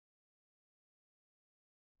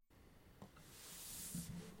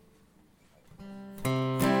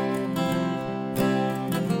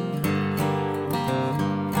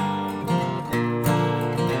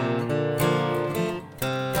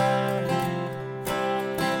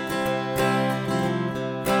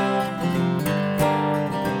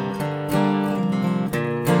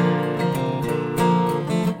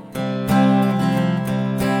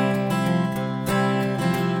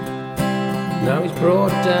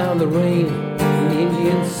down the rain, and the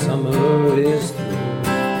Indian summer is through.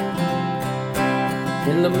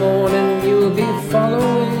 In the morning you'll be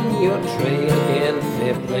following your trail again,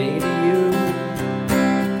 fair play to you.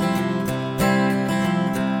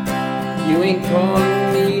 You ain't calling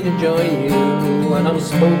me to join you, and I'm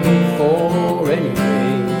spoken for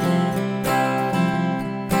anyway.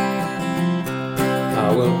 I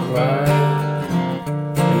will cry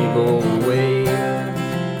when you go away.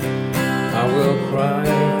 I will cry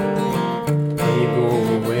when you go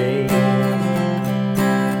away.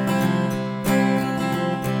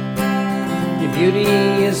 Your beauty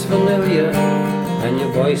is familiar, and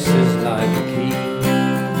your voice is like a key.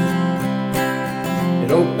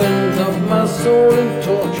 It opens up my soul and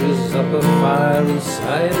torches up a fire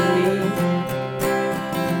inside of me.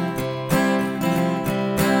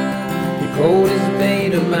 Your code is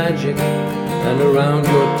made of magic, and around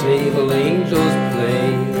your table angels play.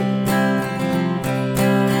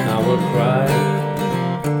 I will cry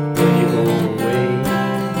when you go away.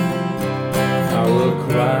 I will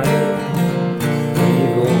cry when you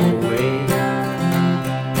go away.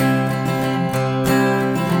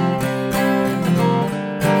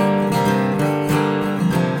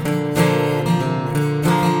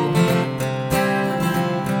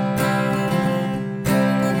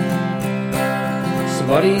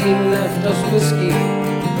 Somebody left us whiskey,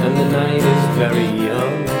 and the night is very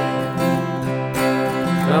young.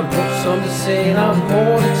 I've got some to say and I've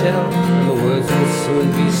more to tell, and the words will soon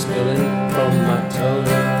be spilling from my tongue.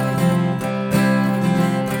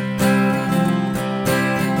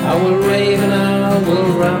 I will rave and I will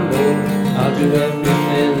ramble, I'll do everything